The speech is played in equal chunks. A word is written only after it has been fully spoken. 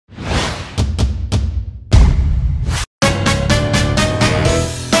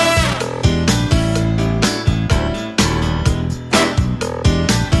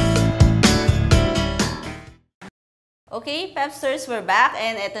Okay, Pepsters, we're back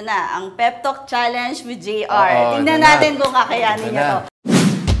and eto na, ang Pep Talk Challenge with JR. Tingnan natin kung kakayanin niya to.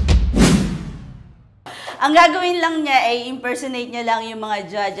 Ang gagawin lang niya ay impersonate niya lang yung mga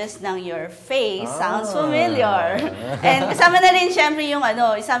judges ng Your Face. Sounds familiar. And kasama na rin syempre yung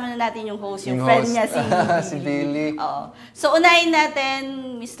isama na natin yung host, yung friend niya si Billy. So unahin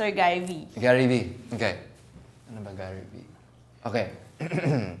natin Mr. Gary V. Gary V. Okay. Ano ba Gary V? Okay.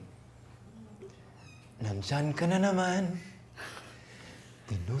 Nandyan ka na naman,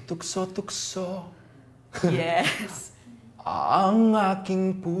 tinutukso-tukso. Yes. Ang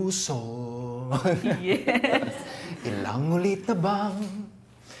aking puso. Yes. Ilang ulit na bang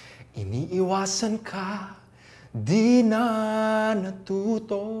iniiwasan ka, di na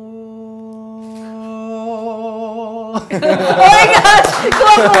natuto. Oh my gosh!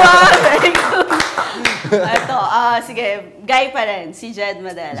 Kuha! Ito, sige, guy pa rin, si Jed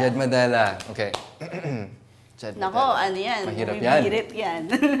Madela. Jed Madela, okay. Jed Nako, Madela. ano yan? Mahirap yan. Mahirap yan.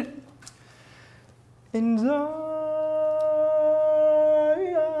 And I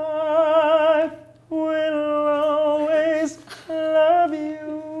will always love you.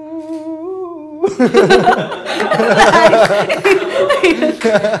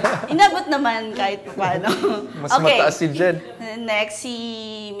 Inabot naman kahit paano. Mas mataas si Jed. Next,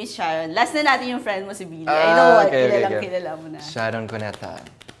 si Miss Sharon. Last na natin yung friend mo si Billy. I know what, kilala mo na. Sharon Cuneta.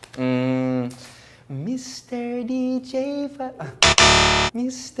 Mr. DJ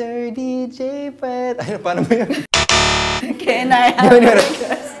Mr. DJ Pet. Ay, paano ba yun? Can I have a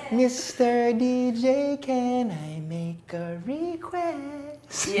request? Mr. DJ, can I make a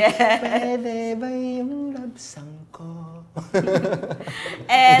request? Yes. Pwede ba yung love song ko?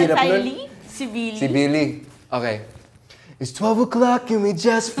 And finally, si Billy. Si Billy. Okay. It's 12 o'clock and we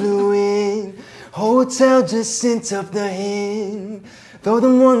just flew in. Hotel just sent up the hint. Throw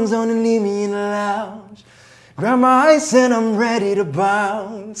them ones on and leave me in the lounge. Grab my ice and I'm ready to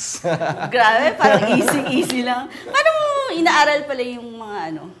bounce. Grabe, parang easy lang. Paano mo inaaral pala yung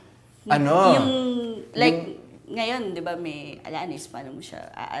mga Yung, like, ngayon, di ba, may alanis, paano mo siya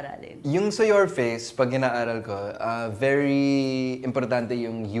aaralin? Yung sa Your Face, pag inaaral ko, very importante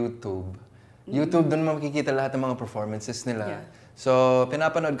yung YouTube. YouTube, doon makikita lahat ng mga performances nila. Yeah. So,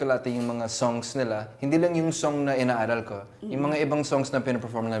 pinapanood ko lahat yung mga songs nila. Hindi lang yung song na inaaral ko. Yung mga ibang songs na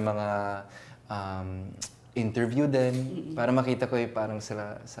pinaperform ng mga interview din. Para makita ko yung paano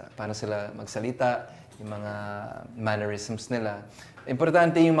sila magsalita, yung mga mannerisms nila.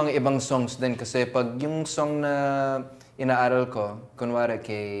 Importante yung mga ibang songs din kasi pag yung song na inaaral ko, kunwari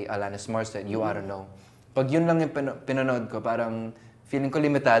kay Alanis Morissette, You Oughta Know. Pag yun lang yung pinanood ko, parang feeling ko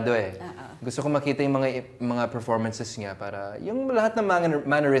limitado eh. Gusto ko makita yung mga performances niya para yung lahat ng mga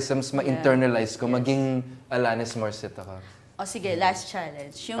mannerisms ma-internalize ko, maging Alanis Morissette ako. O sige, last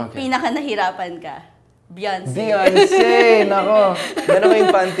challenge. Yung pinaka nahirapan ka, Beyonce. Beyonce! Nako! Meron ko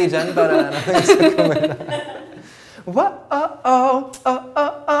yung panty dyan para sa kumala.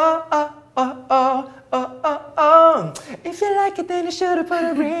 If you like it, then you should have put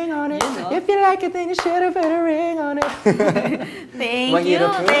a ring on it. If you like it, then you should have put a ring on it. Thank you.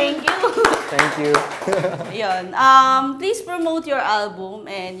 Thank you. Yun. Please promote your album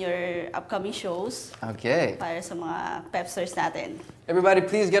and your upcoming shows. Okay. Para sa mga Pepsters natin. Everybody,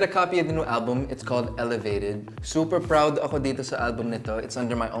 please get a copy of the new album. It's called Elevated. Super proud ako dito sa album nito. It's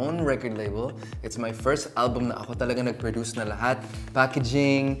under my own record label. It's my first album na ako talaga nag-produce na lahat.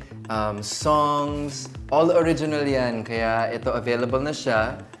 Packaging, songs, all original yan. Kaya ito available na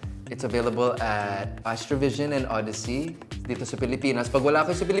siya. It's available at Astrovision and Odyssey dito sa Pilipinas. Pag wala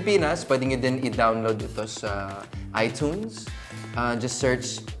kayo sa Pilipinas, pwede nyo din i-download ito sa iTunes. Just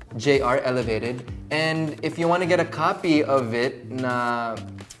search JR Elevated. And if you want to get a copy of it na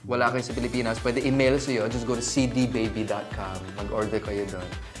wala kayo sa Pilipinas, pwede email sa'yo. Just go to cdbaby.com. Mag-order kayo doon.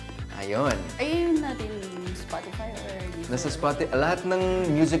 Ayun. Ayun natin Spotify or nasa Spotify. Lahat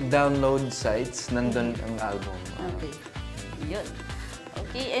ng music download sites, nandun ang album. Okay. Yun.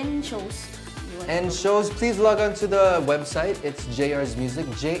 Okay, and shows. And shows, please log on to the website. It's JR's Music,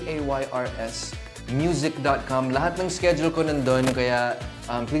 JAYRS music.com. Lahat ng schedule ko nandun, kaya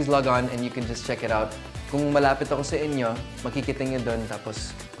please log on and you can just check it out. Kung malapit ako sa inyo, makikita nyo doon,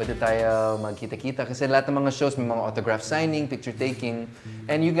 tapos pwede tayo magkita-kita. Kasi lahat ng mga shows, may mga autograph signing, picture taking.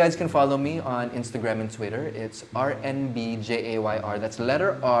 And you guys can follow me on Instagram and Twitter. It's RNBJAYR. That's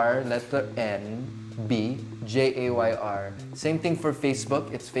letter R, letter N, B, J-A-Y-R. Same thing for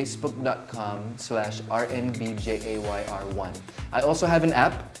Facebook. It's facebook.com/RNBJAYR1. I also have an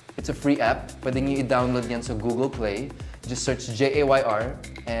app. It's a free app. Pwede nyo i-download yan sa Google Play. just search JAYR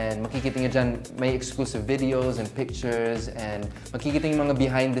and makikita nyo dyan may exclusive videos and pictures and makikita yung mga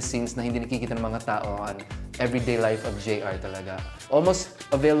behind the scenes na hindi nakikita ng mga tao on everyday life of JR talaga. Almost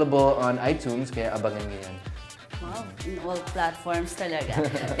available on iTunes, kaya abangan nyo yan. Wow, in all platforms talaga.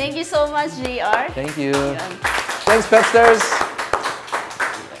 Thank you so much, JR. Thank you. Thanks, Pepsters!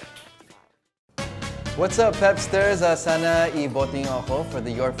 What's up, Pepsters? Sana i-bote nyo ako for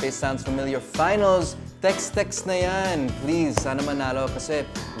the Your Face Sounds Familiar Finals. Text na yan. Please, sana manalo kasi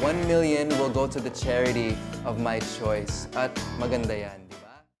 1 million will go to the charity of my choice. At maganda yan.